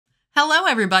Hello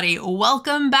everybody,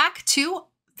 welcome back to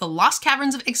the Lost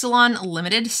Caverns of Ixalan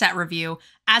limited set review.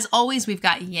 As always, we've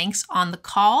got Yanks on the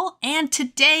call, and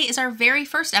today is our very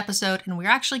first episode, and we're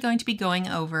actually going to be going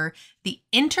over the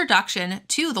introduction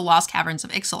to the Lost Caverns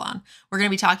of Ixalan. We're going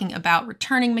to be talking about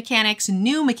returning mechanics,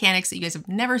 new mechanics that you guys have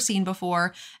never seen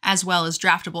before, as well as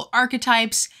draftable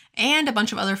archetypes, and a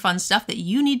bunch of other fun stuff that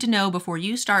you need to know before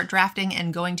you start drafting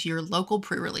and going to your local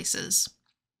pre-releases.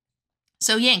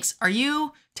 So Yanks,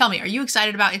 tell me, are you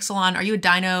excited about Ixalan? Are you a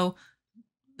dino,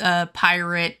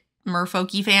 pirate,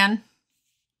 merfolky fan?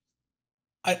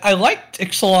 I liked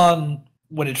Ixalan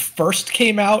when it first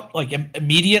came out, like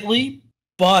immediately,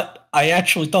 but I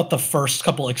actually thought the first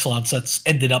couple Ixalan sets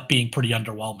ended up being pretty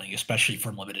underwhelming, especially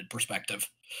from limited perspective.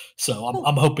 So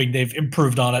I'm hoping they've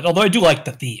improved on it, although I do like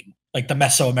the theme. Like the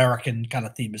Mesoamerican kind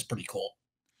of theme is pretty cool.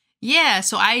 Yeah,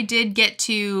 so I did get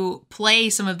to play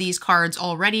some of these cards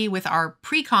already with our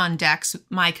pre-con decks.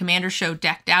 My Commander Show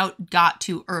decked out got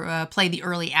to play the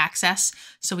early access,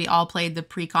 so we all played the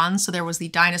pre-con. So there was the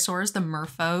dinosaurs, the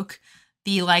merfolk,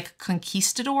 the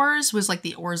conquistadors was like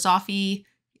the Orzhov-y,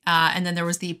 and then there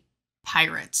was the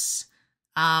pirates.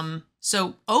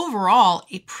 So overall,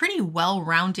 a pretty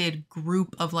well-rounded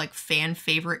group of fan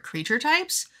favorite creature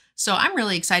types. So I'm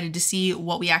really excited to see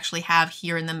what we actually have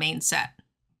here in the main set.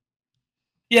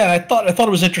 Yeah, I thought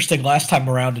it was interesting last time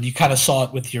around, and you kind of saw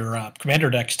it with your commander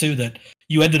decks too, that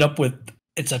you ended up with,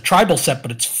 it's a tribal set,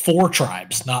 but it's 4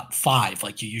 tribes, not 5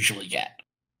 like you usually get,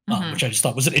 which I just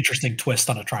thought was an interesting twist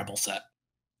on a tribal set.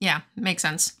 Yeah, makes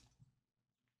sense.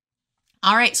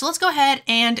 All right, so let's go ahead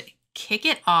and kick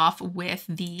it off with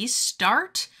the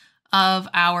start of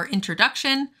our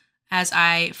introduction as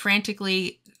I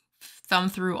frantically thumb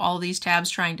through all these tabs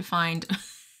trying to find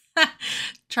my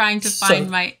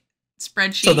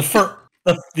spreadsheet. So the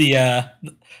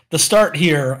start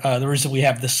here, the reason we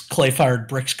have this clay-fired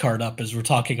bricks card up is we're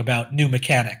talking about new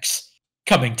mechanics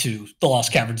coming to the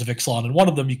Lost Caverns of Ixalan, and one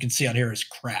of them you can see on here is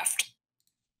craft.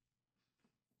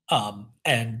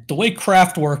 And the way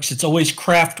craft works, it's always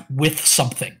craft with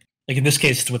something. Like in this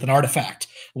case, it's with an artifact.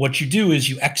 What you do is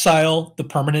you exile the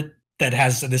permanent that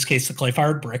has, in this case, the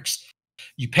clay-fired bricks.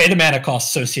 You pay the mana cost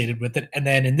associated with it, and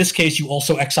then in this case, you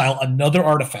also exile another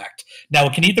artifact. Now,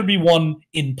 it can either be one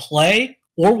in play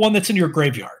or one that's in your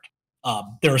graveyard.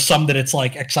 There are some that it's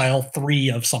like exile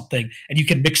 3 of something, and you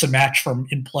can mix and match from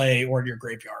in play or in your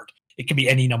graveyard. It can be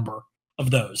any number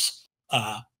of those.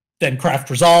 Then craft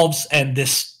resolves, and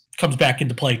this comes back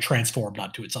into play transformed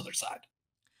onto its other side.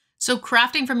 So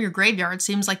crafting from your graveyard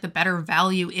seems like the better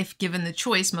value if given the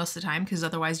choice most of the time, because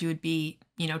otherwise you would be,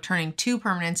 turning 2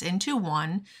 permanents into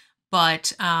 1.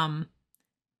 But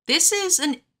this is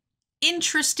an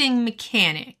interesting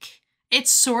mechanic.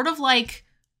 It's sort of like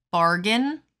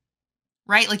bargain,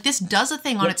 right? Like this does a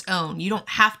thing on its own. You don't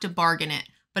have to bargain it.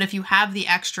 But if you have the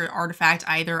extra artifact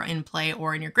either in play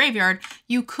or in your graveyard,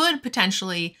 you could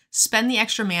potentially spend the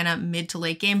extra mana mid to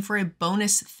late game for a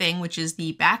bonus thing, which is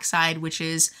the backside, which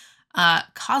is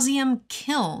Causium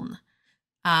Kiln.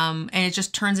 And it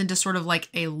just turns into sort of like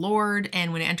a lord,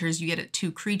 and when it enters, you get it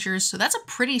 2 creatures. So that's a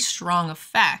pretty strong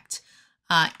effect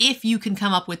if you can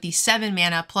come up with the 7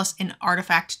 mana plus an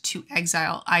artifact to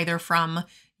exile either from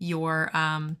your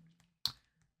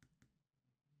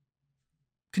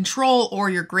control or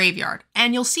your graveyard.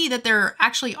 And you'll see that there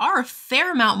actually are a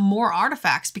fair amount more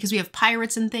artifacts because we have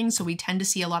pirates and things, so we tend to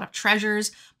see a lot of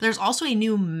treasures. But there's also a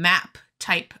new map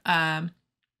type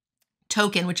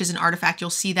token, which is an artifact. You'll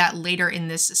see that later in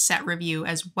this set review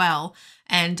as well.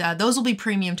 And those will be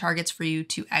premium targets for you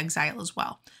to exile as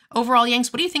well. Overall,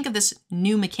 Yanks, what do you think of this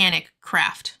new mechanic,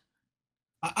 craft?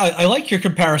 I like your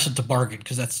comparison to bargain,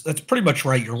 because that's pretty much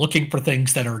right. You're looking for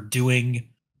things that are doing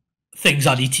things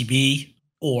on ETB,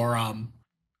 or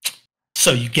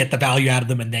so you get the value out of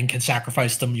them and then can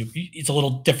sacrifice them. It's a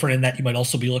little different in that you might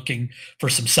also be looking for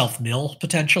some self-mill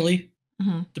potentially,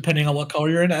 depending on what color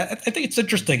you're in. I think it's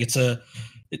interesting.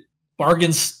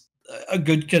 Bargain's a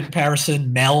good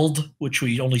comparison. Meld, which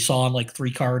we only saw on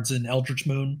 3 cards in Eldritch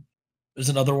Moon, is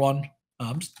another one.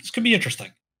 This could be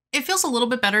interesting. It feels a little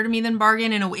bit better to me than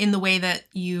bargain in the way that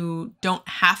you don't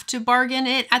have to bargain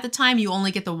it at the time. You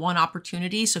only get the 1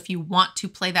 opportunity. So if you want to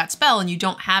play that spell and you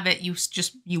don't have it,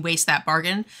 you waste that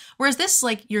bargain. Whereas this,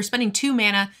 you're spending 2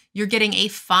 mana, you're getting a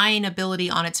fine ability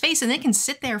on its face, and it can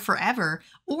sit there forever,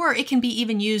 or it can be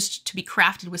even used to be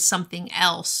crafted with something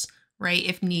else, right?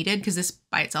 If needed, because this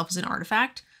by itself is an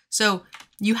artifact. So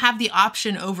you have the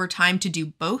option over time to do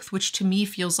both, which to me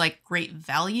feels like great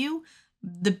value.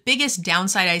 The biggest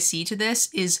downside I see to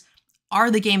this is,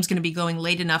 are the games going to be going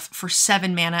late enough for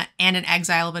 7 mana and an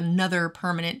exile of another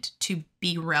permanent to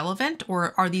be relevant,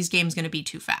 or are these games going to be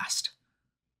too fast?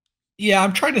 Yeah,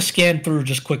 I'm trying to scan through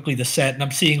just quickly the set, and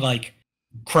I'm seeing like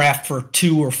craft for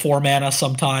 2 or 4 mana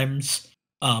sometimes.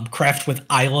 Craft with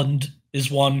island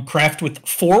is one. Craft with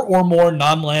 4 or more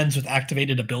non-lands with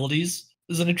activated abilities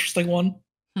is an interesting one.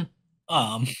 Hmm.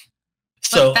 Um, But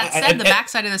so that said, the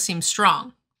backside of this seems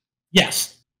strong.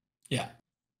 Yes, yeah.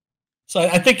 So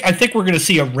I think we're going to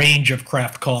see a range of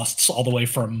craft costs all the way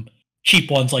from cheap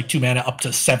ones like 2 mana up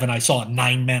to 7. I saw a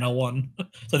 9 mana one.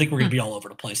 So I think we're going to be all over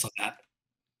the place on that.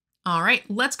 All right,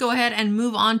 let's go ahead and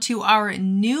move on to our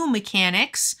new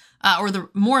mechanics, or the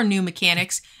more new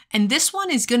mechanics. And this one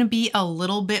is going to be a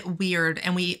little bit weird.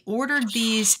 And we ordered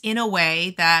these in a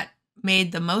way that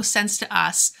made the most sense to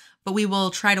us, but we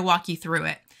will try to walk you through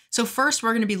it. So first,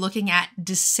 we're going to be looking at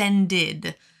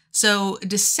descended. So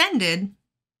descended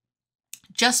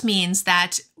just means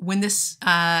that when this,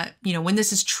 when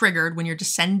this is triggered, when your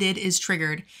descended is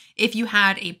triggered, if you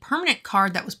had a permanent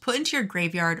card that was put into your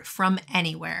graveyard from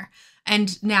anywhere.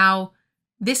 And now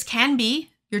this can be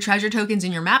your treasure tokens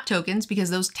and your map tokens because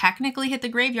those technically hit the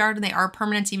graveyard and they are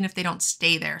permanents even if they don't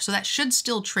stay there. So that should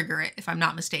still trigger it if I'm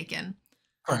not mistaken.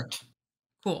 Correct.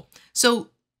 Cool. So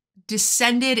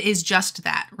descended is just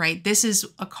that, right? This is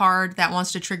a card that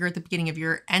wants to trigger at the beginning of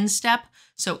your end step.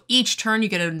 So each turn you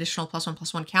get an additional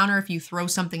 +1/+1 counter if you throw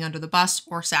something under the bus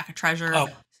or sack a treasure. Oh,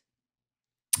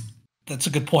 that's a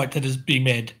good point that is being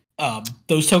made.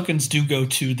 Those tokens do go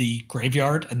to the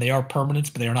graveyard and they are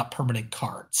permanents, but they are not permanent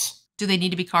cards. Do they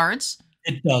need to be cards?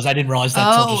 It does. I didn't realize that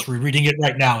until just rereading it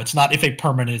right now. It's not if a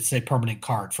permanent, it's a permanent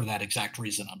card for that exact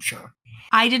reason, I'm sure.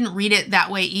 I didn't read it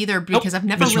that way either because I've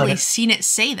never really seen it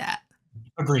say that.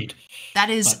 Agreed. That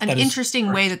is an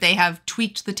interesting way that they have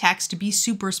tweaked the text to be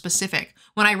super specific.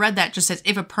 When I read that, it just says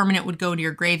if a permanent would go to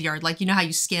your graveyard, like you know how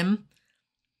you skim?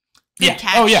 Good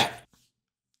catch. Oh, yeah.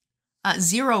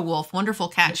 Zero Wolf, wonderful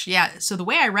catch. Yeah, so the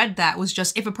way I read that was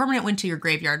just if a permanent went to your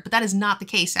graveyard, but that is not the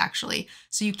case, actually.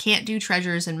 So you can't do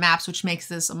treasures and maps, which makes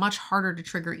this a much harder to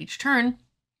trigger each turn.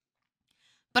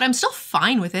 But I'm still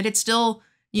fine with it. It's still,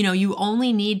 you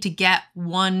only need to get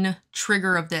one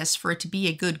trigger of this for it to be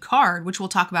a good card, which we'll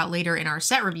talk about later in our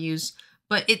set reviews.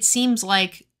 But it seems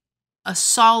like a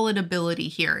solid ability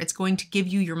here. It's going to give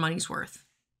you your money's worth.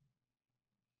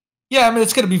 Yeah, I mean,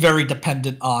 it's going to be very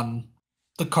dependent on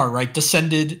the card, right?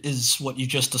 Descended is what you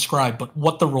just described, but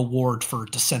what the reward for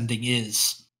descending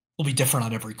is will be different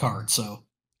on every card. So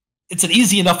it's an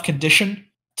easy enough condition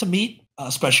to meet,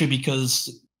 especially because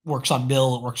it works on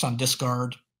mill, it works on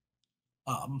discard.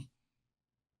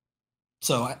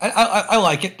 So I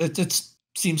like it. It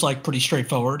seems like pretty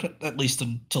straightforward, at least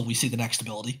until we see the next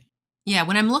ability. Yeah,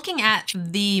 when I'm looking at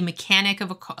the mechanic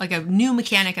of a new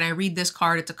mechanic and I read this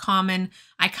card, it's a common,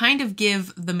 I kind of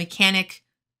give the mechanic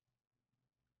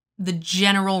the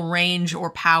general range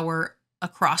or power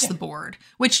across the board,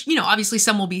 which, obviously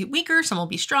some will be weaker, some will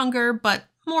be stronger, but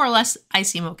more or less I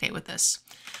seem okay with this.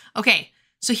 Okay,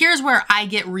 so here's where I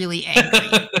get really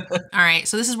angry. All right,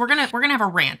 so this is, we're gonna have a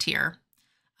rant here,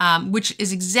 which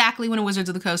is exactly when a Wizards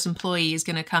of the Coast employee is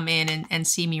gonna come in and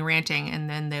see me ranting,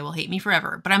 and then they will hate me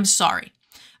forever, but I'm sorry.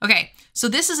 Okay, so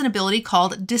this is an ability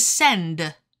called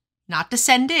Descend, not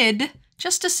Descended,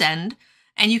 just Descend.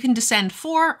 And you can descend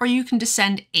 4 or you can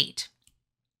descend 8.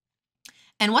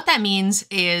 And what that means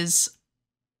is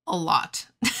a lot.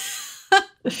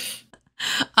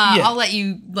 I'll let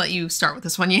you start with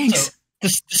this one, Yanks. So,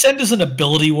 descend is an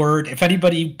ability word. If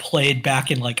anybody played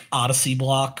back in like Odyssey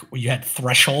block where you had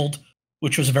Threshold,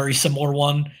 which was a very similar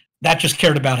one, that just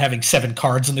cared about having 7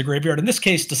 cards in the graveyard. In this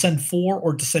case, descend 4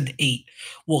 or descend 8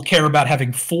 will care about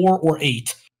having 4 or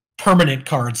 8 permanent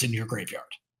cards in your graveyard.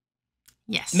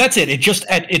 Yes. And that's it. It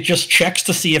just checks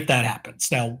to see if that happens.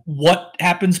 Now, what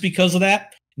happens because of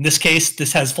that? In this case,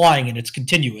 this has flying and it's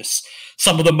continuous.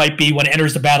 Some of them might be when it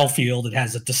enters the battlefield, it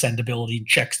has a descend ability and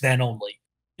checks then only.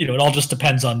 It all just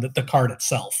depends on the card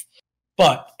itself.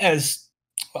 But as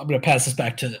I'm going to pass this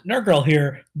back to Nerdgirl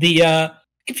here, the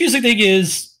confusing thing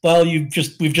is, well, we've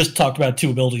just talked about 2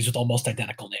 abilities with almost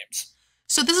identical names.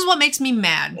 So this is what makes me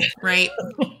mad, right?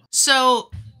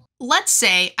 So let's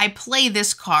say I play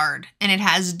this card and it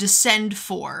has Descend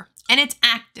 4 and it's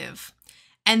active.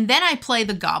 And then I play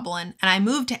the Goblin and I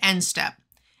move to end step.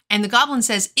 And the Goblin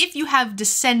says, if you have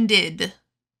descended,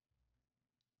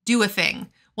 do a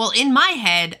thing. Well, in my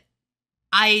head,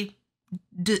 I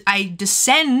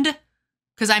descend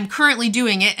because I'm currently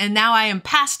doing it. And now I am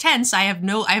past tense. I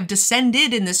have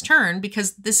descended in this turn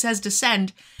because this says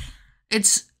descend.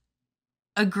 It's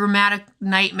a grammatic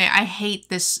nightmare. I hate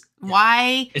this.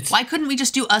 Why couldn't we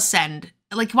just do ascend?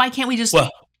 Like, why can't we just...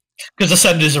 Well, because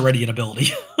ascend is already an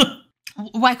ability.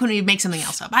 Why couldn't he make something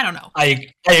else up? I don't know.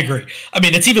 I agree. I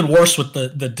mean, it's even worse with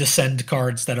the descend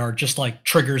cards that are just like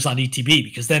triggers on ETB,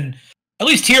 because then at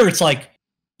least here it's like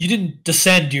you didn't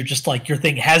descend, you're just like your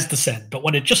thing has descend, but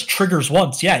when it just triggers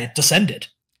once, yeah, it descended.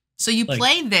 So you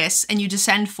play this and you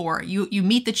descend 4. You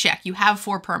meet the check. You have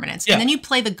 4 permanents. Yeah. And then you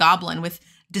play the goblin with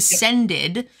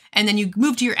descended, and then you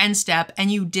move to your end step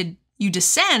and you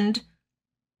descend.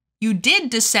 You did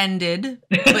descended,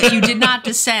 but you did not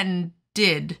descend.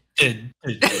 Did. Did.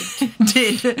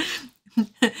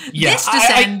 Yeah,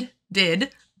 this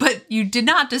did, but you did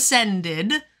not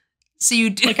descended. So you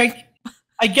did. Like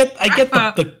I get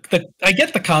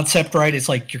the concept, right? It's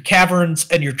like your caverns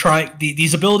and you're trying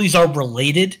these abilities are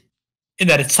related in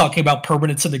that it's talking about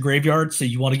permanents in the graveyard, so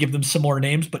you want to give them similar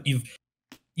names, but you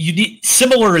need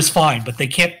similar is fine, but they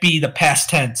can't be the past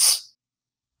tense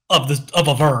of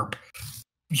a verb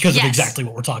because of exactly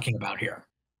what we're talking about here.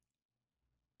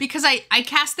 Because I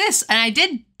cast this and I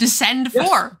did descend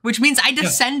 4, which means I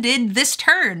descended this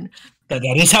turn. That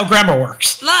is how grammar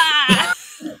works.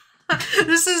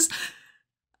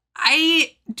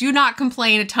 I do not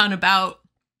complain a ton about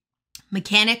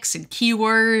mechanics and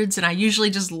keywords, and I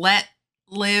usually just let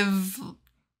live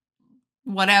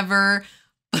whatever.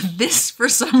 But this, for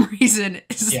some reason,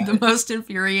 is the most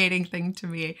infuriating thing to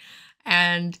me.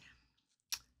 And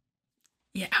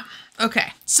yeah.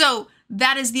 Okay. So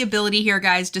that is the ability here,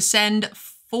 guys. Descend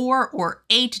 4 or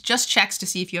 8 just checks to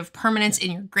see if you have permanents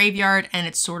in your graveyard, and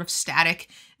it's sort of static.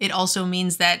 It also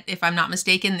means that, if I'm not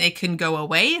mistaken, it can go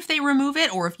away if they remove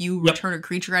it, or if you return a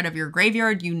creature out of your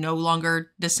graveyard, you no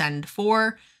longer descend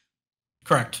 4.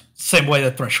 Correct. Same way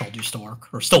that Threshold used to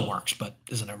work, or still works, but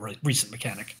isn't a really recent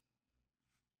mechanic.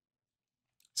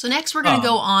 So next we're going to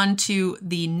go on to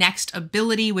the next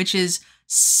ability, which is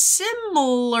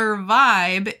similar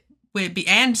vibe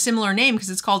and similar name because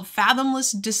it's called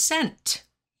Fathomless Descent.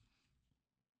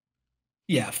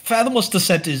 Yeah, Fathomless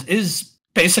Descent is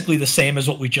basically the same as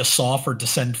what we just saw for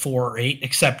Descend 4 or 8,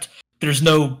 except there's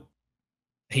no,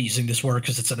 I hate using this word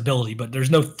because it's an ability, but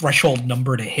there's no threshold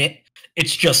number to hit.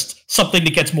 It's just something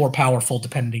that gets more powerful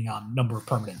depending on number of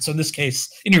permanents. So in this case,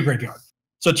 in your graveyard.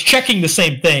 So it's checking the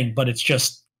same thing, but it's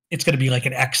going to be like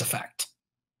an X effect.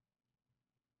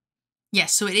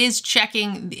 Yes, so it is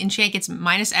checking. The enchant gets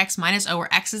 -X, -O,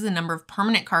 where X is the number of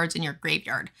permanent cards in your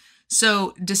graveyard.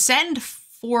 So Descend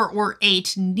 4 or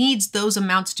 8 needs those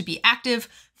amounts to be active.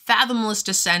 Fathomless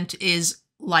Descent is,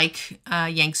 like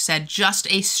Yank said, just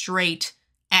a straight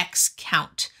X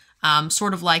count.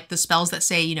 Sort of like the spells that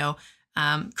say,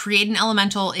 create an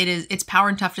elemental. Its power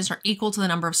and toughness are equal to the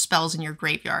number of spells in your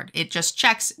graveyard. It just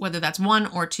checks whether that's 1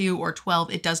 or 2 or 12.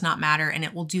 It does not matter, and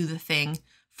it will do the thing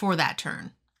for that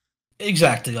turn.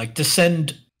 Exactly. Like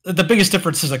Descend, the biggest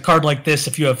difference is a card like this,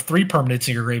 if you have 3 permanents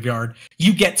in your graveyard,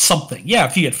 you get something. Yeah,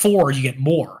 if you get 4, you get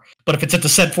more. But if it's a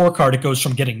Descend 4 card, it goes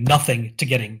from getting nothing to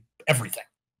getting everything.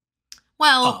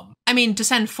 Well, I mean,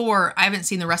 Descend 4, I haven't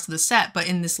seen the rest of the set, but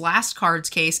in this last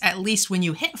card's case, at least when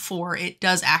you hit 4, it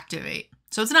does activate.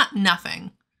 So it's not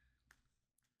nothing.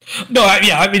 No,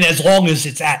 I mean, as long as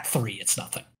it's at 3, it's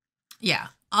nothing. Yeah.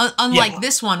 Unlike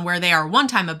this one, where they are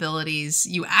one-time abilities,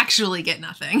 you actually get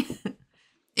nothing.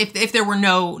 if there were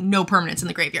no permanents in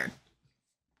the graveyard.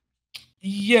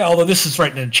 Yeah, although this is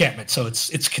right in enchantment, so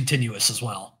it's continuous as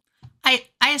well. I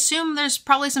assume there's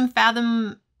probably some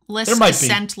Fathomless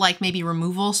Descent, like maybe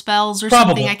removal spells or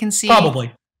something I can see.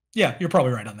 Probably. Yeah, you're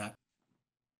probably right on that.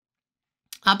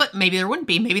 But maybe there wouldn't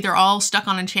be. Maybe they're all stuck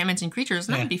on enchantments and creatures,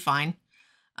 and that would be fine.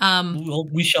 Well,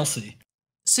 we shall see.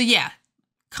 So yeah,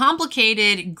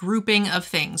 complicated grouping of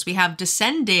things. We have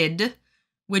Descended,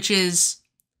 which is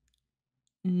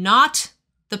not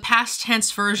the past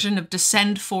tense version of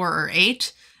Descend 4 or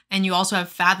 8, and you also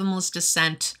have Fathomless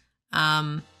Descent.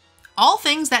 All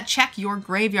things that check your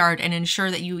graveyard and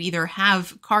ensure that you either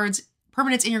have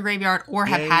permanents in your graveyard or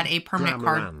have had a permanent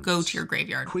card go to your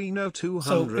graveyard.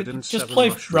 So just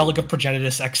play Relic of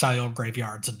Progenitus, exile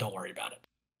graveyards, and don't worry about it.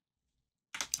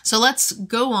 So let's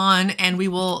go on, and we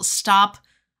will stop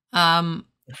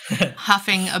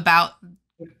huffing about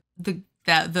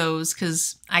those,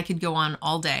 because I could go on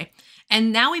all day.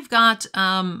 And now we've got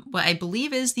what I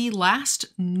believe is the last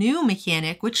new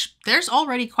mechanic, which there's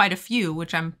already quite a few,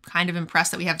 which I'm kind of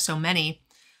impressed that we have so many.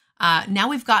 Now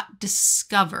we've got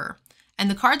Discover.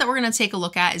 And the card that we're going to take a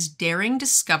look at is Daring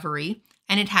Discovery,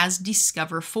 and it has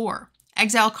Discover 4.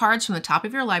 Exile cards from the top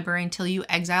of your library until you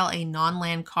exile a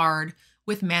non-land card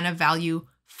with mana value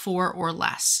 4 or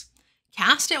less.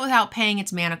 Cast it without paying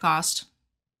its mana cost,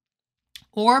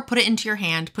 or put it into your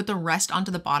hand, put the rest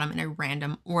onto the bottom in a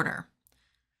random order.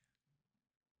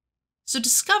 So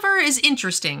Discover is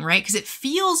interesting, right? Because it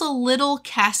feels a little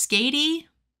cascadey,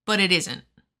 but it isn't.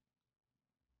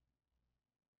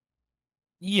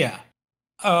 Yeah.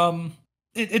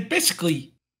 It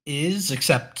basically is,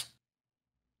 except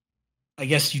I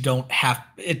guess you don't have,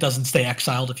 it doesn't stay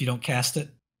exiled if you don't cast it.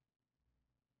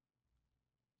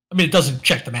 I mean, it doesn't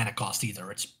check the mana cost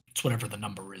either. It's whatever the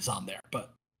number is on there,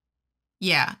 but.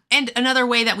 Yeah. And another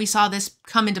way that we saw this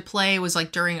come into play was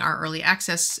like during our early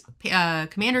access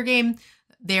commander game.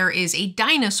 There is a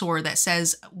dinosaur that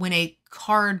says when a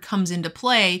card comes into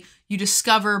play, you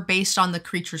discover based on the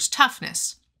creature's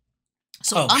toughness.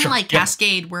 So unlike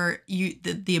Cascade, where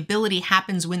the ability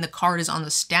happens when the card is on the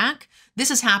stack,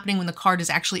 this is happening when the card is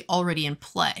actually already in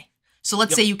play. So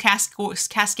let's say you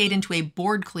Cascade into a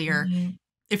board clear.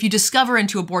 If you discover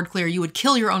into a board clear, you would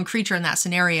kill your own creature in that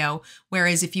scenario.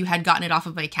 Whereas if you had gotten it off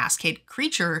of a Cascade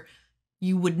creature,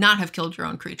 you would not have killed your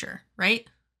own creature, right?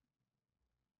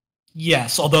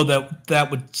 Yes, although that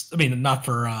would, I mean, not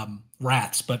for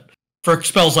rats, but for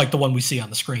spells like the one we see on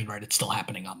the screen, right? It's still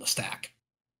happening on the stack.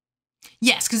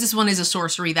 Yes, because this one is a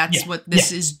sorcery. That's what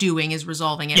this is doing, is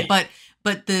resolving it. But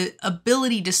the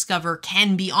ability Discover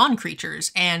can be on creatures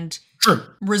and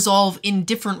resolve in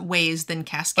different ways than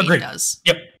Cascade does.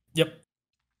 Yep.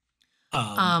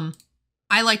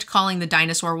 I liked calling the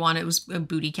dinosaur one. It was a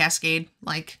booty Cascade,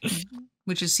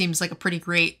 which just seems like a pretty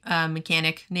great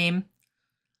mechanic name.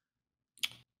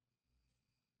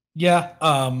 Yeah.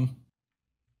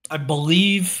 I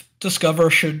believe Discover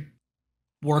should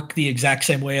work the exact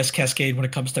same way as Cascade when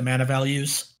it comes to mana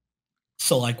values.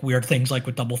 So like weird things like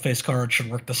with double face cards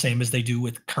should work the same as they do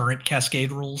with current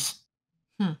Cascade rules.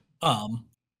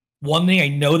 One thing I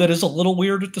know that is a little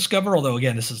weird with Discover, although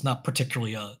again, this is not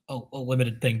particularly a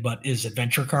limited thing, but is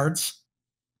adventure cards.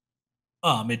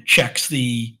 It checks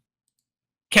the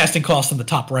casting cost in the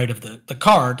top right of the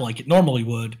card like it normally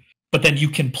would, but then you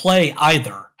can play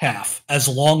either half as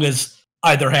long as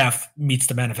either half meets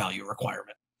the mana value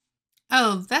requirement.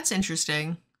 Oh, that's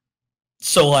interesting.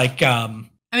 So like I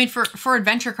mean, for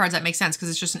adventure cards that makes sense because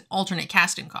it's just an alternate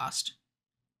casting cost.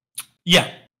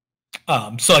 Yeah.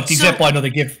 So like the example I know they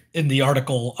give in the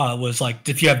article was like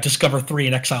if you have Discover 3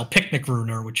 and Exile Picnic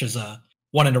Ruiner, which is a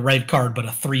 1 in a red card but a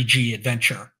 3G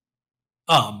adventure,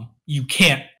 you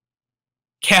can't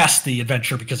cast the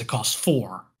adventure because it costs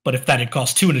 4. But if that had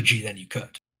cost 2 in a G, then you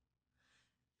could.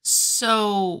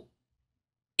 So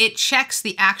it checks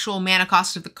the actual mana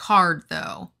cost of the card,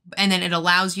 though, and then it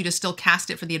allows you to still cast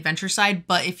it for the adventure side.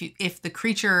 But if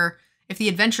the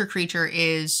adventure creature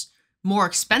is more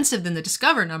expensive than the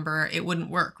Discover number, it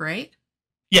wouldn't work, right?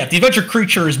 Yeah, if the adventure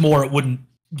creature is more, you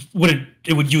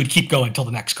would keep going till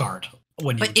the next card.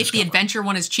 But if the adventure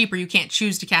one is cheaper, you can't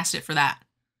choose to cast it for that.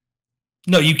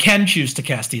 No, you can choose to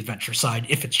cast the adventure side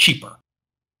if it's cheaper.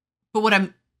 But what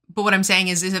I'm saying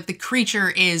is if the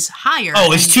creature is higher.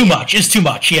 Oh, it's too much. It's too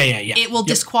much. Yeah. It will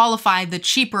disqualify the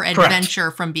cheaper adventure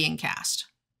from being cast.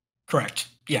 Correct.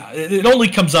 Yeah, it only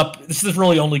comes up. This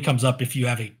really only comes up if you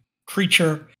have a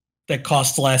creature that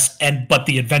costs less, but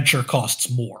the adventure costs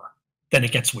more. Then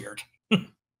it gets weird.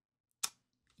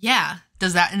 Yeah.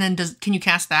 Does that? And then can you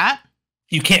cast that?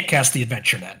 You can't cast the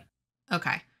adventure then.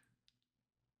 Okay.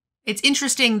 It's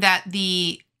interesting that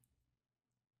the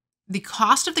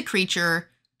cost of the creature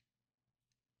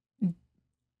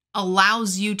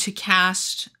allows you to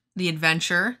cast the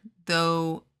adventure,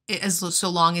 though so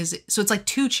it's like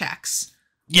 2 checks.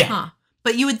 Yeah. Huh.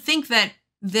 But you would think that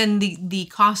then the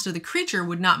cost of the creature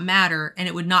would not matter and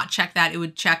it would not check that. It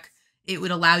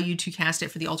would allow you to cast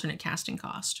it for the alternate casting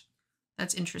cost.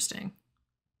 That's interesting.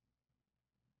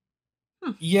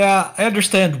 Yeah, I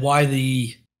understand why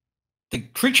the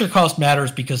creature cost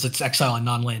matters because it's exile and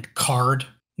non-land card,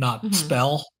 not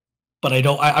spell. But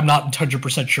I'm not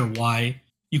 100% sure why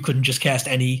you couldn't just cast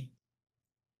any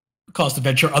cost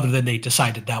adventure other than they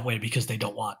decided that way because they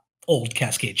don't want old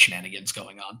Cascade shenanigans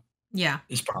going on. Yeah.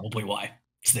 Is probably why.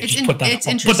 So they just put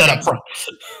that up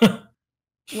front.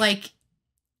 Like,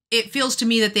 it feels to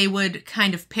me that they would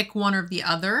kind of pick one or the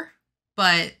other,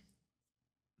 but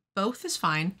both is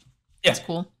fine. Yeah. That's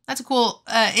cool. That's a cool,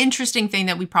 interesting thing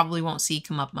that we probably won't see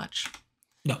come up much.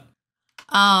 No.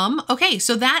 Okay,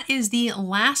 so that is the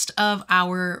last of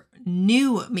our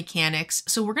new mechanics.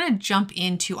 So we're going to jump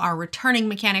into our returning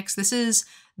mechanics. This is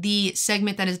the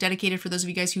segment that is dedicated for those of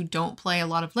you guys who don't play a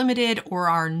lot of Limited or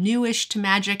are newish to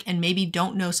Magic and maybe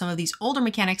don't know some of these older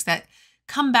mechanics that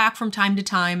come back from time to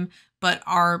time but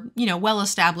are, well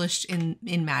established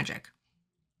in Magic.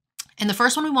 And the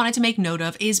first one we wanted to make note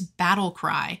of is Battle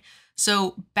Cry.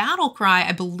 So Battle Cry,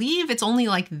 I believe it's only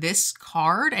like this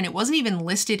card, and it wasn't even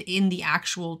listed in the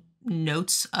actual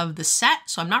notes of the set,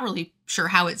 so I'm not really sure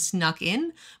how it snuck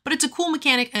in, but it's a cool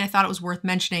mechanic and I thought it was worth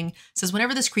mentioning. It says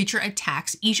whenever this creature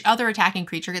attacks, each other attacking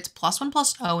creature gets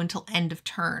 +1/+0 until end of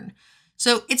turn.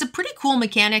 So it's a pretty cool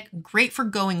mechanic, great for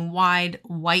going wide.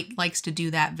 White likes to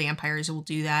do that, vampires will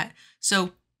do that.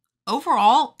 So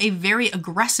overall, a very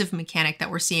aggressive mechanic that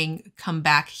we're seeing come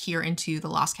back here into the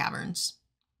Lost Caverns.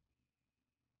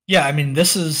 Yeah, I mean,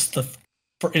 this is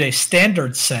in a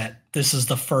standard set, this is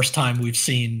the first time we've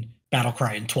seen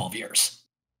Battlecry in 12 years.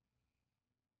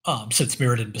 Since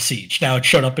Mirrodin Besieged. Now, it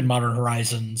showed up in Modern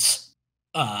Horizons,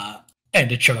 and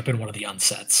it showed up in one of the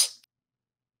unsets.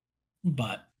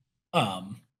 But,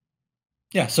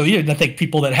 yeah, so I think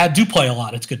people that do play a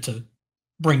lot, it's good to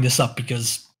bring this up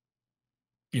because,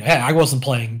 hey, I wasn't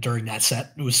playing during that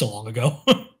set. It was so long ago.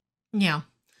 Yeah.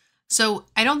 So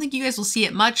I don't think you guys will see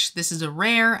it much. This is a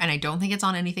rare, and I don't think it's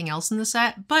on anything else in the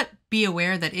set, but be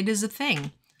aware that it is a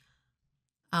thing.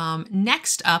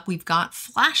 Next up, we've got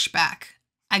Flashback.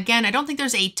 Again, I don't think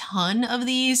there's a ton of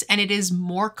these, and it is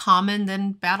more common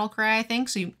than Battlecry, I think,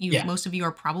 so most of you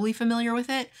are probably familiar with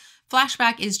it.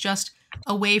 Flashback is just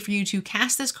a way for you to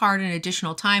cast this card an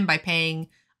additional time by paying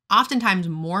oftentimes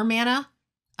more mana,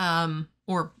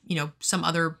 or, some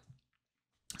other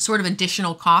sort of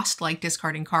additional cost like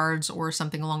discarding cards or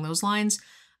something along those lines.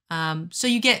 So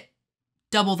you get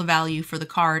double the value for the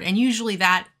card. And usually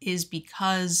that is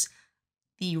because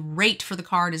the rate for the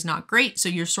card is not great. So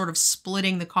you're sort of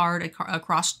splitting the card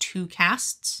across 2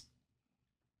 casts.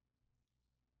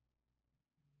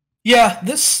 Yeah,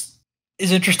 this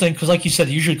is interesting because, like you said,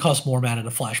 it usually costs more mana to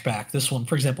flashback. This one,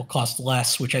 for example, costs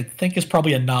less, which I think is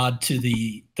probably a nod to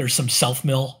there's some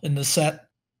self-mill in this set.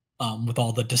 With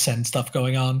all the Descend stuff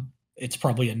going on, it's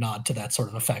probably a nod to that sort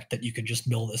of effect that you can just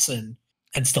mill this in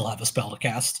and still have a spell to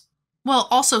cast. Well,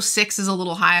 also 6 is a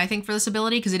little high, I think, for this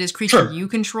ability because it is creature you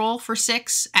control for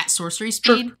 6 at sorcery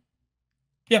speed. Sure.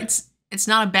 Yeah, it's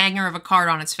not a banger of a card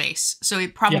on its face, so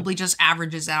it probably just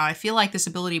averages out. I feel like this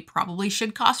ability probably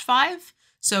should cost 5,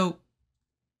 so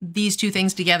these 2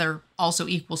 things together also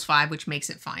equals 5, which makes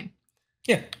it fine.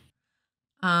 Yeah.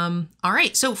 All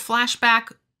right, so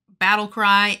Flashback,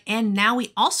 Battlecry, and now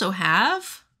we also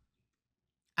have,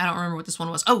 I don't remember what this one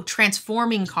was. Oh,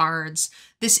 transforming cards.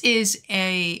 This is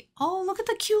oh, look at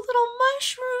the cute little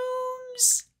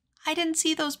mushrooms. I didn't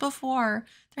see those before.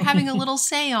 They're having a little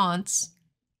seance.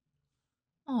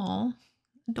 Oh,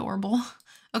 adorable.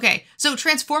 Okay, so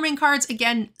transforming cards,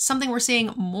 again, something we're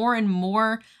seeing more and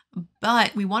more,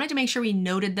 but we wanted to make sure we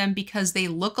noted them because they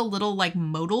look a little like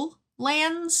modal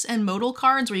lands and modal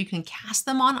cards where you can cast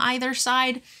them on either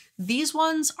side. These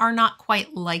ones are not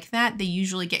quite like that. They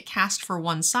usually get cast for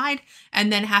one side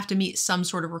and then have to meet some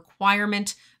sort of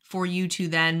requirement for you to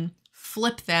then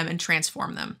flip them and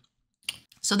transform them.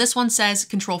 So this one says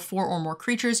control 4 or more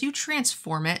creatures. You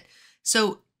transform it.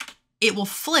 So it will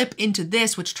flip into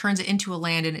this, which turns it into a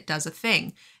land and it does a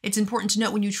thing. It's important to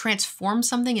note when you transform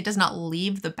something, it does not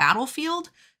leave the battlefield.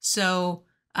 So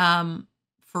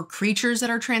for creatures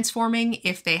that are transforming,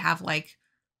 if they have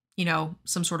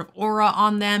some sort of aura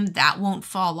on them, that won't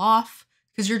fall off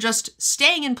because you're just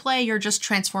staying in play. You're just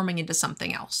transforming into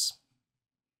something else.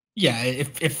 Yeah,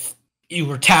 if you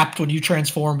were tapped when you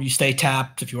transform, you stay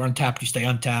tapped. If you were untapped, you stay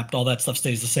untapped. All that stuff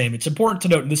stays the same. It's important to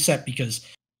note in this set because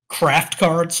craft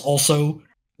cards also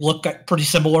look pretty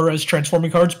similar as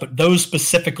transforming cards, but those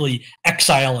specifically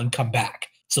exile and come back.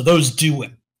 So those do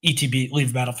ETB, leave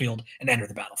the battlefield, and enter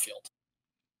the battlefield.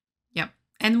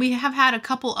 And we have had a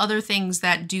couple other things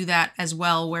that do that as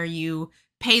well, where you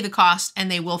pay the cost and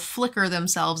they will flicker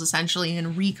themselves essentially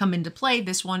and re-come into play.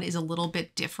 This one is a little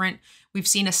bit different. We've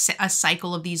seen a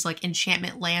cycle of these like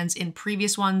enchantment lands in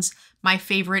previous ones. My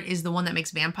favorite is the one that makes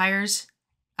vampires,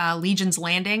 Legion's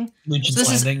Landing. Legion's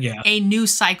Landing, yeah. A new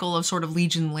cycle of sort of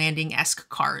Legion Landing-esque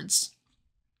cards.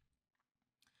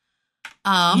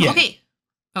 Okay.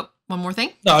 One more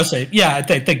thing? No, I say, yeah, I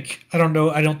think, I don't know,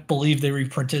 I don't believe they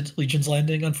reprinted Legion's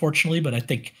Landing, unfortunately, but I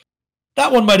think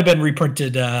that one might have been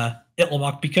reprinted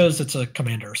Itlamok because it's a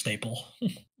commander staple.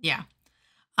 Yeah.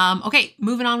 Okay,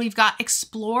 moving on, we've got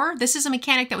Explore. This is a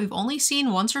mechanic that we've only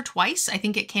seen once or twice. I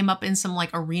think it came up in some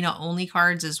like arena-only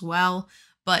cards as well,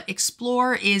 but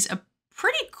Explore is a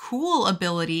pretty cool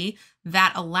ability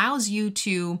that allows you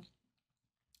to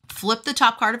flip the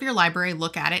top card of your library,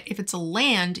 look at it. If it's a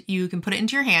land, you can put it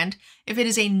into your hand. If it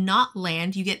is a not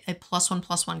land, you get a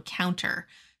 +1/+1 counter.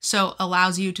 So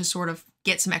allows you to sort of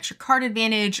get some extra card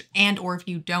advantage, and or if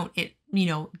you don't, it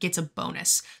gets a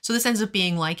bonus. So this ends up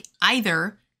being like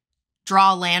either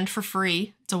draw a land for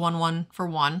free, it's a 1/1 for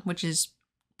 1, which is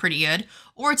pretty good,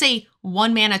 or it's a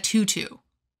 1 mana 2/2.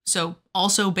 So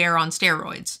also bear on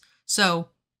steroids. So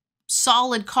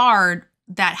solid card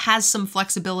that has some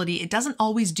flexibility. It doesn't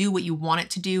always do what you want it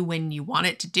to do when you want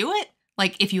it to do it.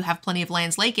 Like if you have plenty of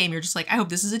lands late game, you're just like, I hope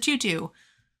this is a 2/2.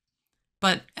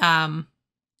 But at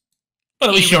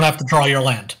least you don't have to draw your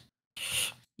land.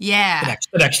 Yeah.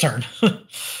 The next turn.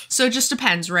 So it just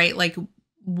depends, right? Like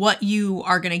what you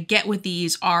are going to get with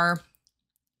these are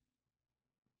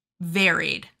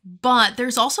varied, but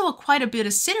there's also quite a bit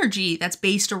of synergy that's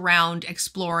based around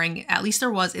exploring. At least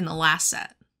there was in the last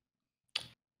set.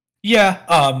 Yeah,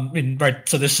 right.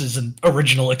 So this is an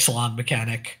original Ixalan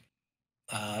mechanic.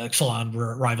 Ixalan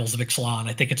Rivals of Ixalan.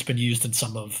 I think it's been used in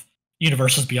some of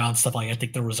Universes Beyond stuff. Like I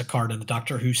think there was a card in the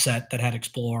Doctor Who set that had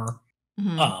Explore.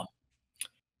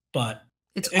 But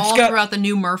it's all throughout the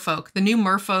new Merfolk. The new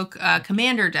Merfolk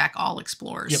commander deck all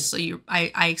explores. Yep. So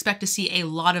I expect to see a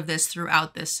lot of this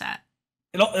throughout this set.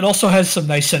 It also has some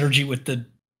nice synergy with the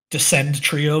Descend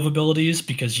trio of abilities,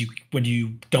 because when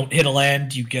you don't hit a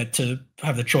land, you get to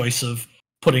have the choice of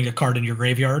putting a card in your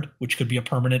graveyard, which could be a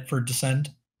permanent for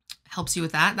Descend. Helps you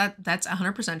with that. That's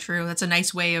 100% true. That's a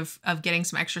nice way of getting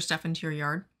some extra stuff into your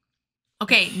yard.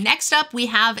 Okay, next up we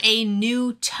have a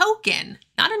new token.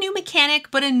 Not a new mechanic,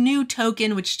 but a new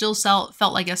token, which still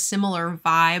felt like a similar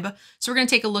vibe. So we're going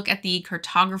to take a look at the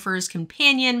Cartographer's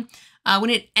Companion.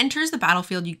 When it enters the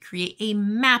battlefield, you create a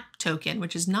map token,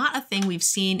 which is not a thing we've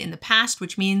seen in the past,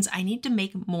 which means I need to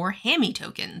make more hammy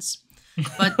tokens.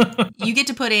 But you get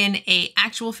to put in a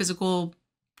actual physical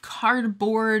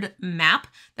cardboard map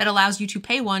that allows you to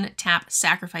pay 1, tap,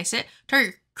 sacrifice it.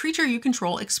 Target creature you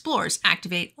control explores,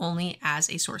 activate only as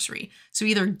a sorcery. So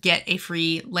either get a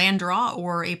free land draw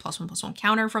or a +1/+1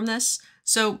 counter from this.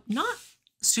 So not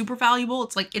super valuable.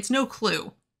 It's like, it's no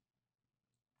clue.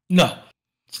 No,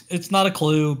 it's not a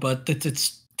clue, but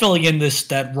it's filling in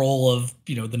that role of,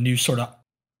 the new sort of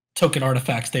token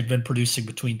artifacts they've been producing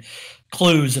between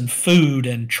clues and food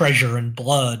and treasure and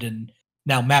blood and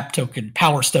now map token,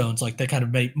 power stones, like they kind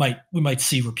of we might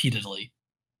see repeatedly.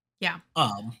 Yeah.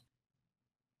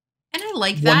 And I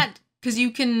like that because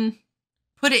you can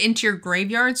put it into your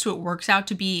graveyard, so it works out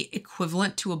to be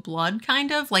equivalent to a blood,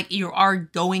 kind of. Like you are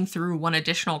going through one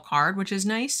additional card, which is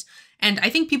nice. And I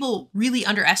think people really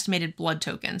underestimated blood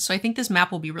tokens, so I think this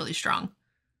map will be really strong.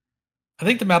 I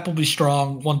think the map will be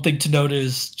strong. One thing to note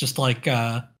is just like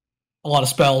a lot of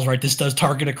spells, right? This does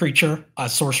target a creature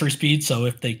at sorcery speed, so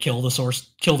if they kill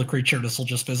the creature, this will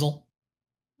just fizzle.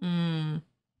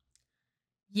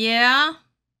 Yeah.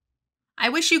 I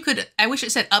wish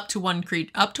it said up to one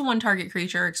target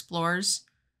creature explores.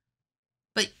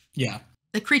 But yeah,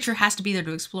 the creature has to be there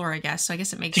to explore, I guess. So I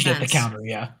guess it makes sense. To get the counter,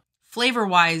 yeah.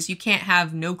 Flavor-wise, you can't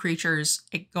have no creatures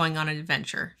going on an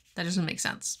adventure. That doesn't make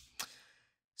sense.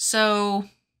 So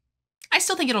I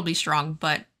still think it'll be strong,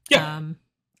 but yeah.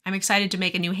 I'm excited to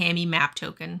make a new hammy map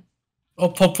token.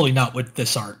 Well, hopefully not with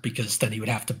this art, because then he would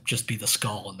have to just be the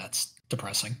skull, and that's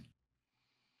depressing.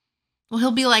 Well,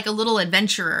 he'll be like a little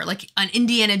adventurer, like an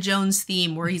Indiana Jones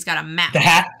theme where he's got a map. The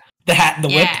hat and the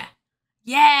whip.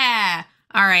 Yeah.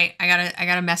 All right, I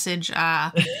got a message,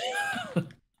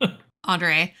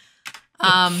 Andre.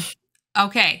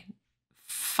 Okay.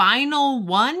 Final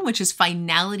one, which is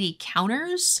finality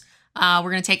counters. We're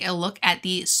going to take a look at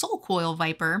the Soul Coil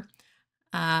Viper.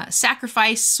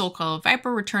 Sacrifice Soul Coil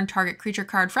Viper, return target creature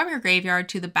card from your graveyard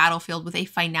to the battlefield with a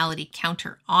finality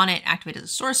counter on it, activate as a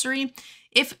sorcery.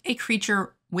 If a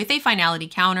creature with a finality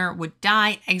counter would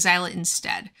die, exile it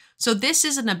instead. So this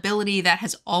is an ability that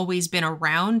has always been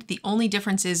around. The only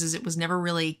difference is it was never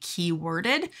really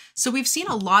keyworded. So we've seen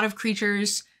a lot of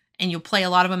creatures, and you'll play a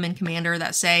lot of them in Commander,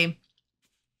 that say,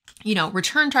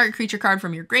 return target creature card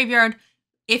from your graveyard.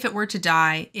 If it were to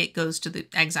die, it goes to the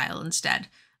exile instead.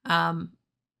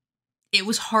 It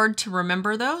was hard to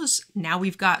remember those. Now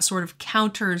we've got sort of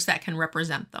counters that can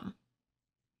represent them.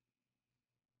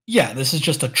 Yeah, this is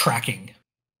just a tracking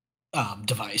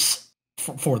device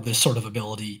for this sort of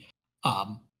ability.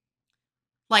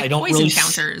 Like poison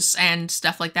counters and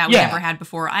stuff like that we never had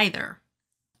before either.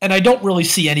 And I don't really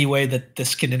see any way that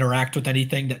this can interact with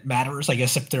anything that matters. I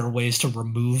guess if there are ways to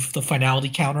remove the finality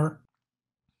counter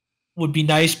would be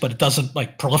nice, but it doesn't,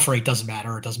 like, proliferate doesn't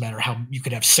matter. It doesn't matter how you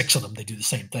could have 6 of them, they do the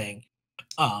same thing.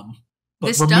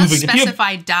 This does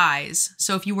specify dies,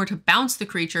 so if you were to bounce the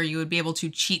creature, you would be able to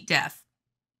cheat death.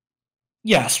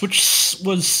 Yes, which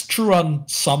was true on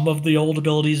some of the old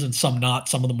abilities and some not.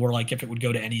 Some of them were like if it would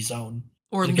go to any zone.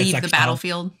 Or leave the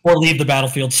battlefield. Or leave the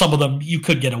battlefield. Some of them you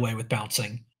could get away with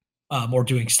bouncing. Or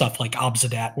doing stuff like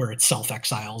Obsidat where it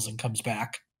self-exiles and comes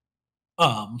back.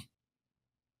 Yeah,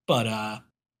 I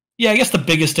guess the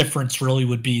biggest difference really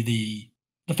would be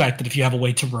the fact that if you have a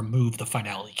way to remove the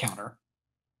finality counter.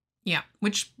 Yeah,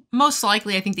 which most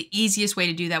likely, I think the easiest way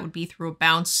to do that would be through a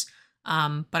bounce.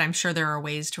 But I'm sure there are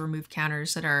ways to remove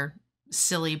counters that are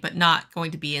silly, but not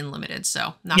going to be unlimited.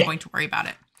 So not Yeah. going to worry about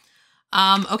it.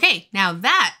 Okay, now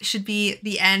that should be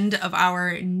the end of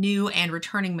our new and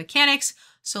returning mechanics.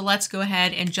 So let's go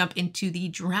ahead and jump into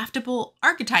the draftable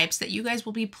archetypes that you guys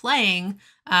will be playing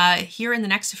here in the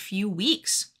next few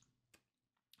weeks.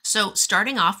 So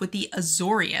starting off with the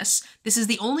Azorius, this is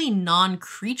the only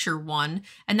non-creature one,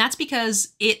 and that's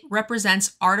because it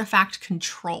represents artifact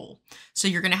control. So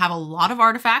you're going to have a lot of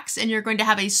artifacts, and you're going to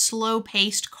have a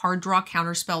slow-paced card draw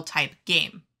counterspell type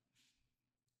game.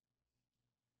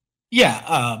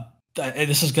 Yeah,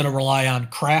 this is going to rely on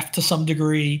craft to some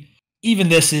degree. Even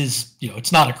this is,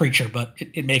 it's not a creature, but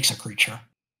it makes a creature.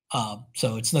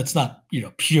 So it's not,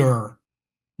 pure,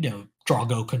 draw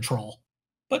go control.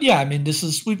 But yeah, I mean,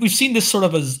 we've seen this sort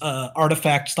of as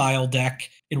artifact style deck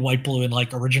in white blue in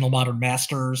like original Modern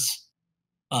Masters.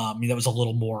 That was a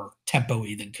little more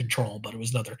tempo-y than control, but it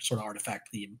was another sort of artifact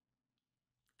theme.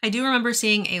 I do remember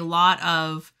seeing a lot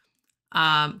of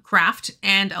craft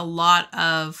and a lot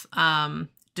of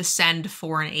descend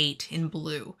 4 and 8 in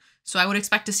blue. So I would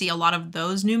expect to see a lot of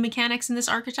those new mechanics in this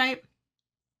archetype.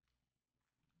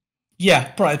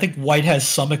 Yeah, probably. I think white has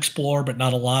some explore, but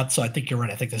not a lot. So I think you're right.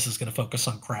 I think this is going to focus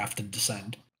on craft and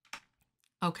descend.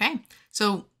 Okay,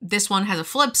 so this one has a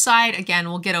flip side. Again,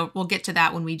 we'll get to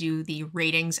that when we do the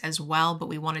ratings as well, but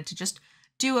we wanted to just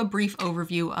do a brief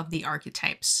overview of the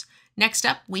archetypes. Next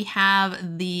up, we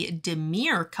have the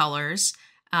Dimir colors.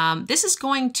 This is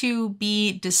going to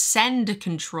be descend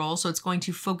control, so it's going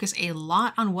to focus a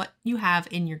lot on what you have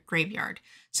in your graveyard.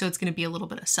 So it's going to be a little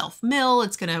bit of self-mill.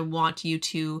 It's going to want you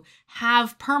to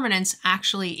have permanents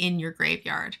actually in your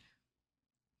graveyard.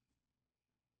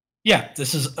 Yeah,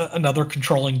 this is another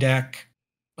controlling deck.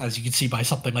 As you can see by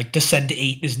something like Descend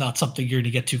 8 is not something you're going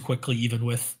to get too quickly, even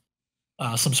with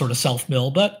some sort of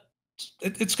self-mill, but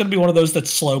it's going to be one of those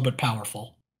that's slow but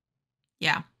powerful.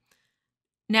 Yeah.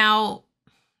 Now,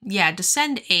 yeah,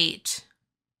 Descend 8.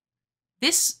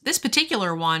 This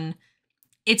particular one,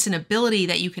 it's an ability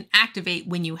that you can activate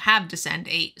when you have Descend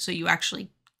 8, so you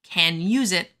actually can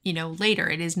use it, later.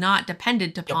 It is not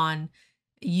dependent upon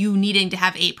you needing to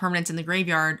have 8 permanents in the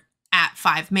graveyard at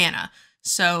 5 mana.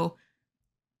 So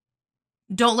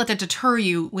don't let that deter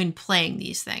you when playing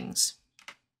these things.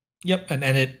 Yep, and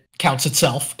it counts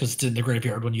itself because it's in the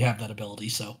graveyard when you have that ability.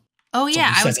 So oh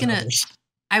yeah, I was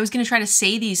gonna try to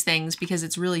say these things because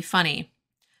it's really funny.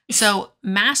 So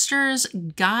Master's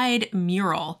Guide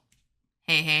Mural.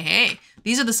 Hey.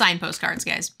 These are the signpost cards,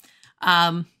 guys.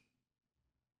 Uchbenbach,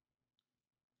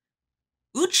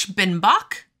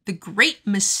 The Great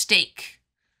Mistake.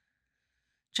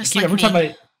 Just like every me. time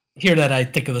I hear that, I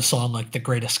think of the song like The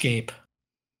Great Escape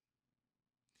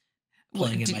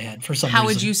playing in my head for some reason. How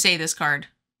would you say this card?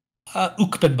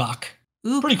 Uchbenbach.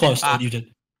 Pretty close to what you did.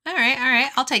 All right.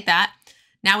 I'll take that.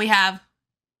 Now we have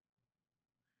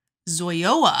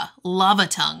Zoyoa, Lava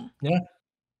Tongue. Yeah.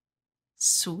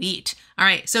 Sweet. All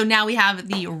right, so now we have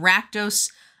the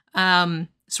Rakdos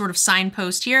sort of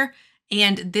signpost here,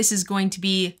 and this is going to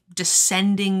be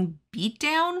Descending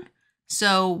Beatdown.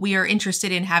 So we are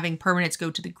interested in having permanents go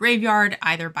to the graveyard,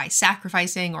 either by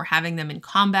sacrificing or having them in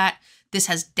combat. This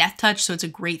has Death Touch, so it's a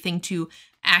great thing to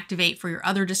activate for your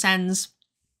other descends.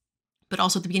 But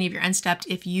also at the beginning of your end step,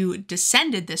 if you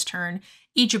descended this turn,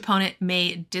 each opponent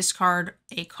may discard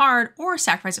a card or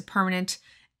sacrifice a permanent,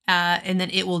 and then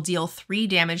it will deal 3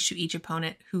 damage to each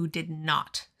opponent who did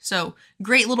not. So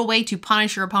great little way to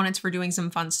punish your opponents for doing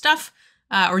some fun stuff,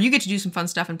 or you get to do some fun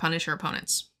stuff and punish your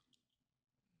opponents.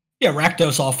 Yeah,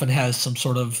 Rakdos often has some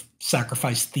sort of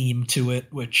sacrifice theme to it,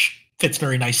 which fits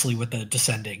very nicely with the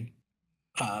descending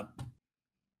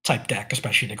type deck,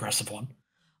 especially an aggressive one.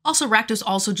 Also, Rakdos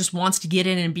also just wants to get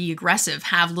in and be aggressive,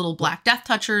 have little black Death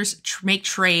Touchers, make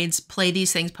trades, play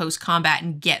these things post-combat,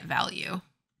 and get value.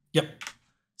 Yep.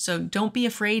 So don't be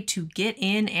afraid to get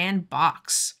in and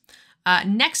box.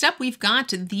 Next up, we've got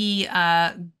the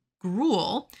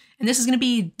Gruul, and this is going to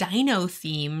be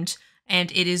Dino-themed,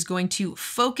 and it is going to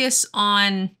focus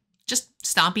on just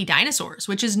stompy dinosaurs,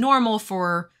 which is normal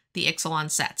for the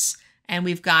Ixalan sets. And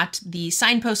we've got the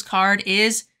signpost card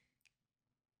is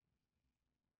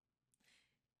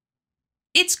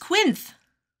It's Quinth.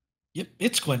 Yep,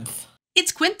 it's Quinth.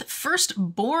 It's Quinth,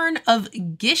 firstborn of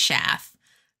Gishath.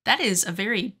 That is a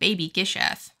very baby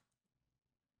Gishath.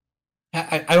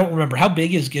 I don't remember. How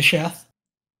big is Gishath?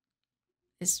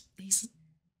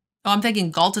 I'm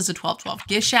thinking Galt is a 12/12.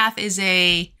 Gishath is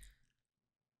a...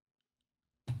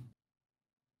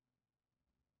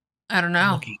 I don't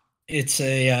know. It's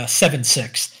a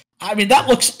 7/6. I mean, that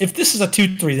looks, if this is a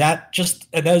 2/3, that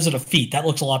isn't a feat. That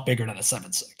looks a lot bigger than a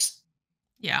 7/6.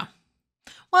 Yeah.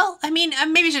 Well, I mean,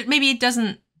 maybe it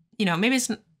doesn't, maybe it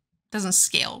doesn't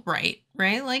scale right?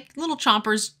 Like little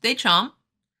chompers, they chomp.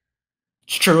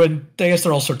 It's true, and I guess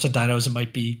there are all sorts of dinos that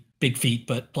might be big feet,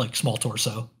 but like small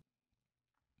torso.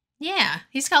 Yeah,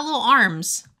 he's got little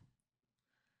arms.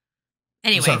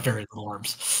 Anyway. These are very little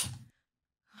arms.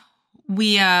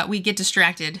 We get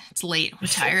distracted. It's late. We're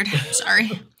tired.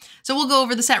 Sorry. So we'll go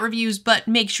over the set reviews, but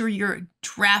make sure you're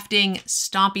drafting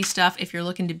stompy stuff if you're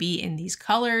looking to be in these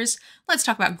colors. Let's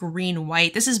talk about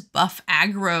green-white. This is buff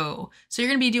aggro. So you're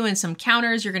going to be doing some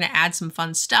counters. You're going to add some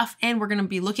fun stuff, and we're going to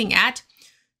be looking at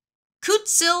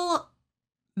Kutzil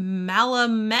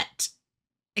Malamet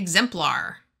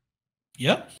Exemplar.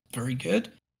 Yep, very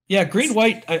good. Yeah,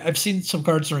 green-white, I've seen some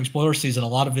cards during Spoiler Season. A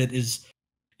lot of it is,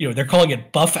 they're calling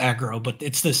it buff aggro, but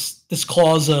it's this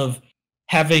clause of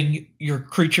having your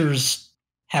creatures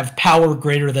have power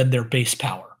greater than their base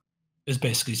power is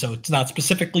basically. So it's not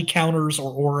specifically counters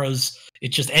or auras.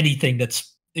 It's just anything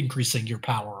that's increasing your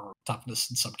power or toughness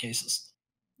in some cases.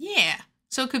 Yeah.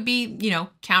 So it could be,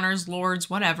 counters, lords,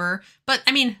 whatever. But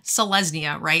I mean,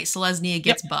 Selesnya, right? Selesnya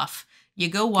gets buff. You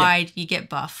go wide, you get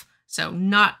buff. So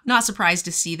not surprised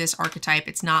to see this archetype.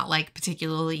 It's not like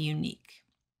particularly unique.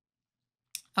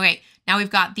 Okay, now we've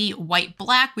got the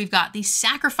white-black. We've got the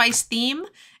sacrifice theme,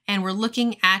 and we're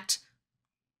looking at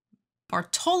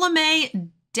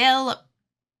Bartolome del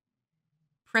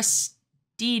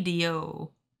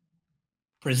Presidio.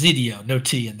 Presidio, no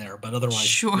T in there, but otherwise,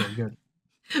 sure. Very good.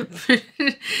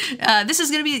 This is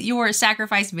going to be your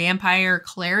sacrifice vampire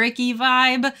cleric-y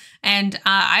vibe, and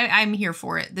I'm here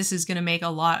for it. This is going to make a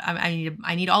lot.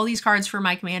 I need all these cards for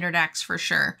my commander decks for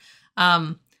sure.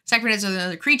 Sacrifice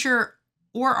another creature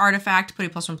or artifact, put a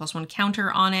 +1/+1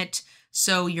 counter on it,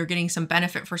 so you're getting some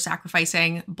benefit for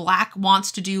sacrificing. Black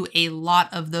wants to do a lot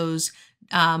of those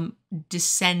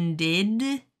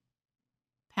descended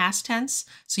past tense,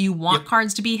 so you want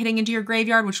cards to be hitting into your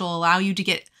graveyard, which will allow you to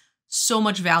get so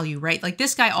much value, right? Like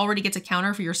this guy already gets a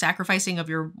counter for your sacrificing of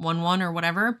your 1/1 or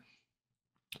whatever,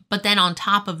 but then on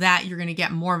top of that, you're going to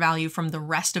get more value from the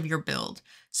rest of your build.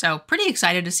 So pretty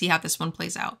excited to see how this one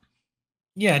plays out.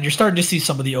 Yeah, and you're starting to see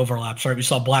some of the overlaps, right? We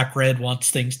saw black-red wants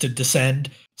things to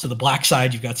descend. So the black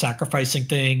side, you've got sacrificing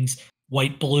things.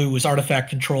 White-blue is artifact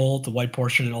control. The white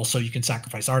portion, and also you can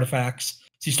sacrifice artifacts.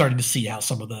 So you're starting to see how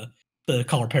some of the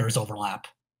color pairs overlap.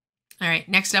 All right,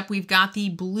 next up, we've got the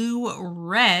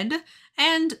blue-red.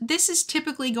 And this is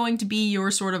typically going to be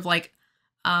your sort of like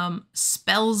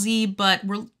spellsy, but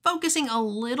we're focusing a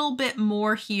little bit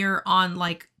more here on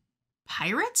like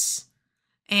pirates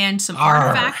and some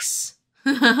artifacts.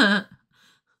 How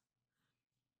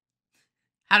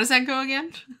does that go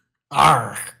again?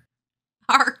 Ark.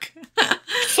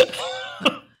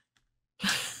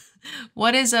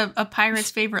 What is a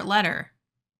pirate's favorite letter?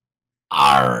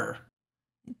 R.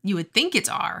 You would think it's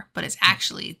R, but it's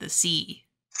actually the C.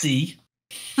 C.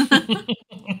 So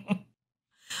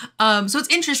it's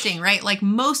interesting, right? Like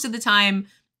most of the time,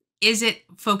 it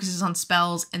focuses on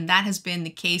spells, and that has been the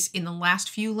case in the last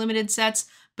few limited sets.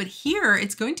 But here,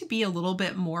 it's going to be a little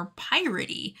bit more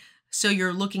piratey. So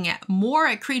you're looking at more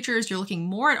at creatures, you're looking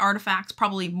more at artifacts,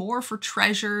 probably more for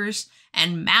treasures,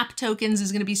 and map tokens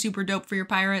is going to be super dope for your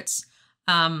pirates.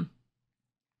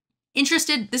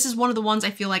 Interested, this is one of the ones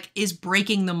I feel like is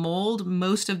breaking the mold.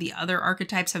 Most of the other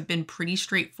archetypes have been pretty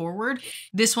straightforward.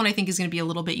 This one I think is going to be a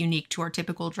little bit unique to our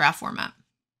typical draft format.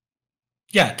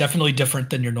 Yeah, definitely different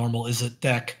than your normal Izzet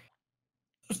deck.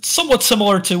 Somewhat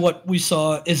similar to what we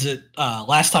saw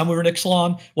last time we were in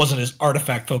Ixalan. Wasn't as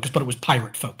artifact focused, but it was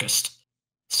pirate focused.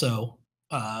 So,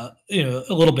 a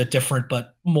little bit different,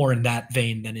 but more in that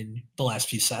vein than in the last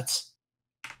few sets.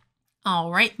 All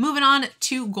right, moving on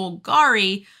to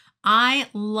Golgari. I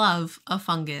love a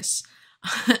fungus.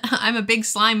 I'm a big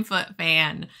Slimefoot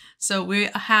fan. So we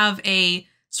have a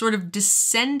sort of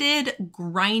descended,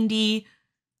 grindy,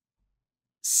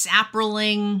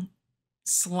 saproling,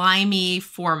 slimy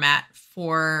format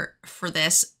for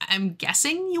this. I'm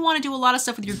guessing you want to do a lot of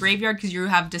stuff with your graveyard because you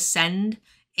have Descend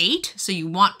 8. So you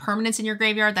want permanents in your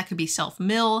graveyard. That could be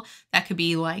self-mill. That could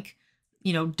be like,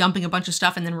 dumping a bunch of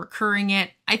stuff and then recurring it.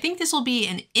 I think this will be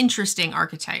an interesting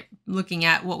archetype, looking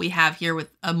at what we have here with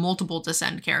a multiple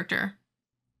Descend character.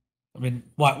 I mean,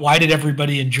 why did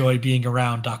everybody enjoy being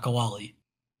around Dakawali?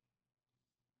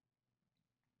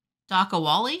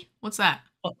 Dakawali? What's that?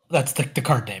 Well, that's the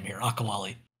card name here,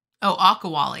 Akawali. Oh,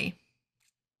 Akawali.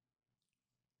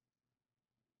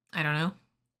 I don't know.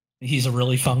 He's a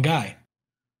really fun guy.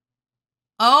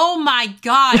 Oh my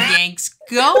God, Yanks.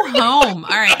 Go home. All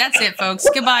right, that's it, folks.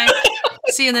 Goodbye.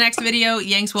 See you in the next video.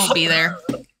 Yanks won't be there.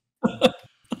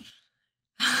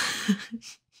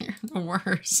 You're the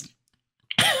worst.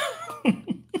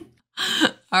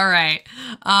 All right.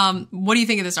 What do you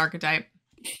think of this archetype?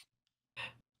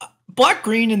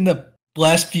 Black-green in the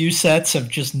last few sets have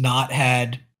just not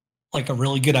had like a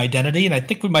really good identity, and I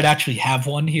think we might actually have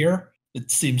one here. It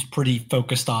seems pretty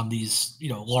focused on these,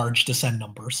 large descend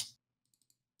numbers.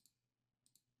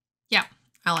 Yeah,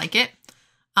 I like it.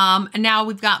 And now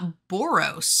we've got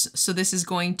Boros. So this is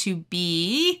going to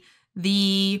be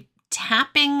the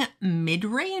tapping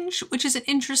mid-range, which is an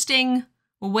interesting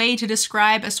way to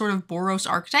describe a sort of Boros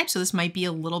archetype. So this might be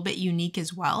a little bit unique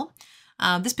as well.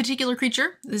 This particular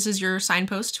creature, this is your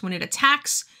signpost. When it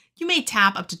attacks, you may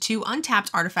tap up to 2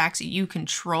 untapped artifacts you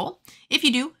control. If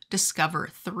you do, discover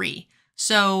 3.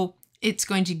 So it's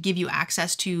going to give you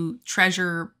access to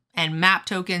treasure and map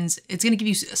tokens. It's going to give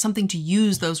you something to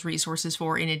use those resources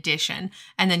for in addition.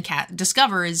 And then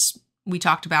discover is, we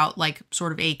talked about, like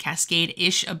sort of a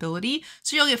cascade-ish ability.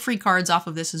 So you'll get free cards off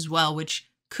of this as well, which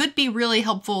could be really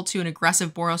helpful to an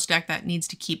aggressive Boros deck that needs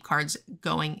to keep cards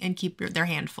going and keep their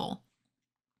hand full.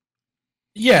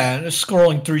 Yeah,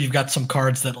 scrolling through, you've got some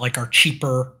cards that like are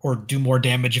cheaper or do more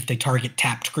damage if they target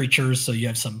tapped creatures. So you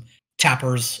have some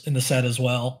tappers in the set as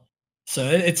well. So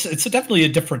it's definitely a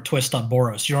different twist on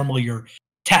Boros. Normally you're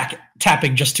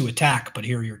tapping just to attack, but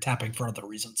here you're tapping for other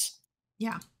reasons.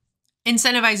 Yeah,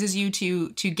 incentivizes you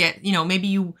to get, maybe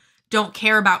you don't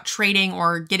care about trading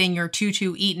or getting your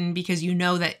 2/2 eaten because you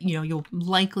know that you'll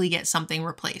likely get something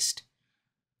replaced.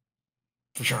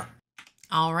 For sure.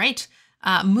 All right.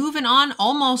 Moving on,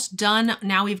 almost done.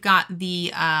 Now we've got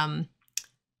the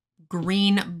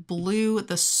green-blue,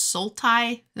 the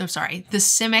Sultai, the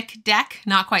Simic deck,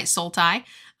 not quite Sultai,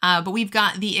 but we've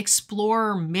got the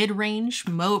Explorer mid-range,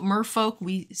 Merfolk.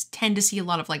 We tend to see a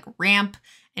lot of like ramp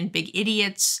and big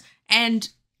idiots, and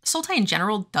Sultai in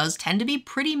general does tend to be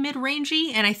pretty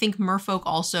mid-rangey, and I think Merfolk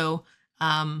also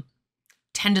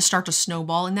tend to start to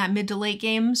snowball in that mid to late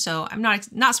game, so I'm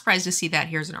not surprised to see that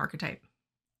here as an archetype.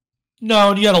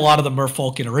 No, you had a lot of the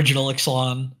Merfolk in original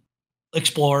Ixalan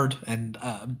explored, and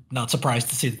not surprised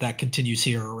to see that continues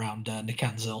here around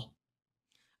Mtgnerdgirl.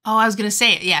 Oh, I was going to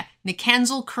say it. Yeah.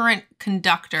 Mtgnerdgirl current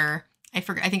conductor. I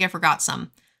think I forgot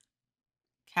some.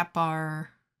 Caparocti,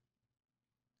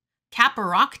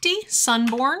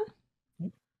 Sunborn,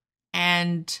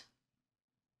 and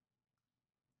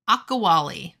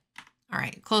Akawali. All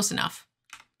right, close enough.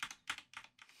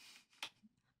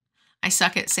 I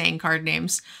suck at saying card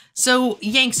names. So,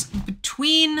 Yanks,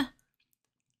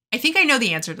 I think I know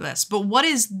the answer to this, but what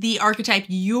is the archetype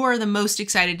you're the most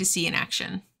excited to see in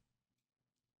action?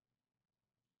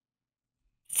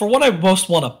 For what I most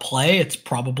want to play, it's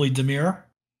probably Dimir.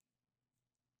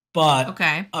 But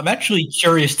okay. I'm actually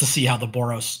curious to see how the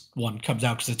Boros one comes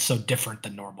out because it's so different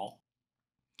than normal.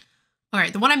 All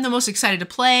right, the one I'm the most excited to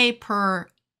play per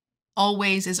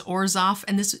always is Orzhov,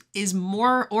 and this is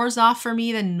more Orzhov for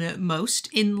me than most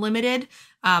in Limited.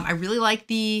 I really like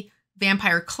the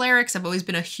Vampire Clerics. I've always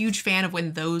been a huge fan of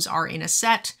when those are in a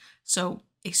set, so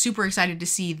super excited to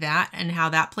see that and how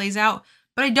that plays out.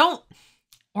 But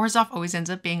Orzhov always ends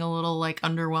up being a little like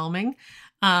underwhelming.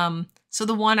 So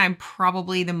the one I'm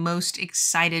probably the most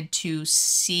excited to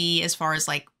see as far as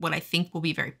like what I think will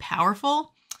be very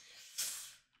powerful,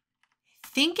 I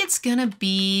think it's gonna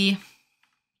be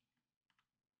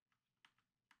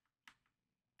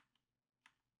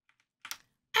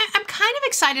I'm kind of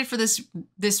excited for this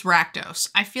Rakdos.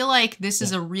 I feel like this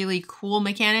is a really cool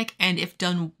mechanic, and if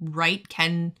done right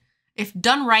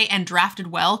and drafted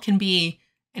well, can be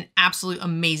an absolute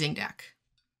amazing deck.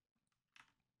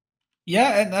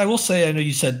 Yeah, and I will say, I know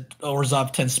you said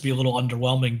Orzhov tends to be a little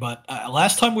underwhelming, but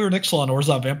last time we were in Ixalan,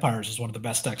 Orzhov Vampires was one of the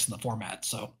best decks in the format.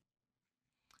 So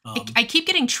I keep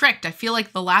getting tricked. I feel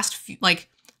like the last few,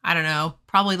 I don't know,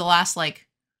 probably the last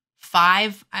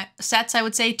 5 sets, I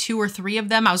would say 2 or 3 of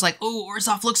them, I was like, oh,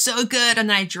 Orzhov looks so good, and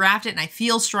then I draft it and I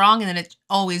feel strong, and then it's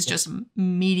always just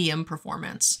medium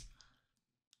performance.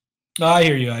 I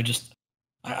hear you.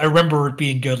 I remember it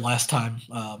being good last time.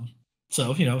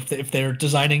 So if they're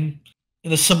designing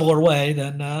in a similar way,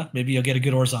 then maybe you'll get a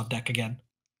good Orzhov deck again.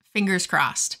 Fingers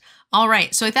crossed. All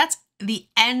right, so that's the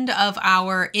end of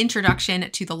our introduction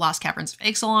to the Lost Caverns of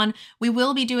Ixalan. We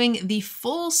will be doing the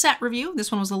full set review.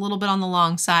 This one was a little bit on the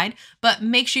long side, but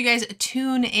make sure you guys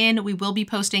tune in. We will be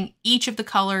posting each of the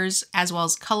colors as well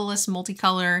as colorless,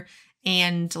 multicolor,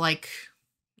 and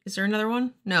is there another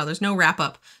one? No, there's no wrap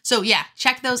up. So yeah,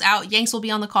 check those out. Yanks will be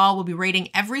on the call. We'll be rating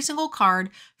every single card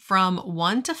from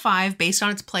 1 to 5 based on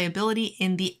its playability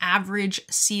in the average,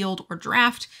 sealed, or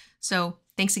draft. So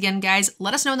Thanks again, guys.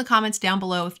 Let us know in the comments down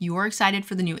below if you are excited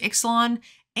for the new Ixalan,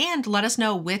 and let us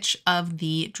know which of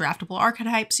the draftable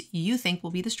archetypes you think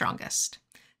will be the strongest.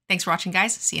 Thanks for watching,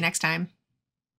 guys. See you next time.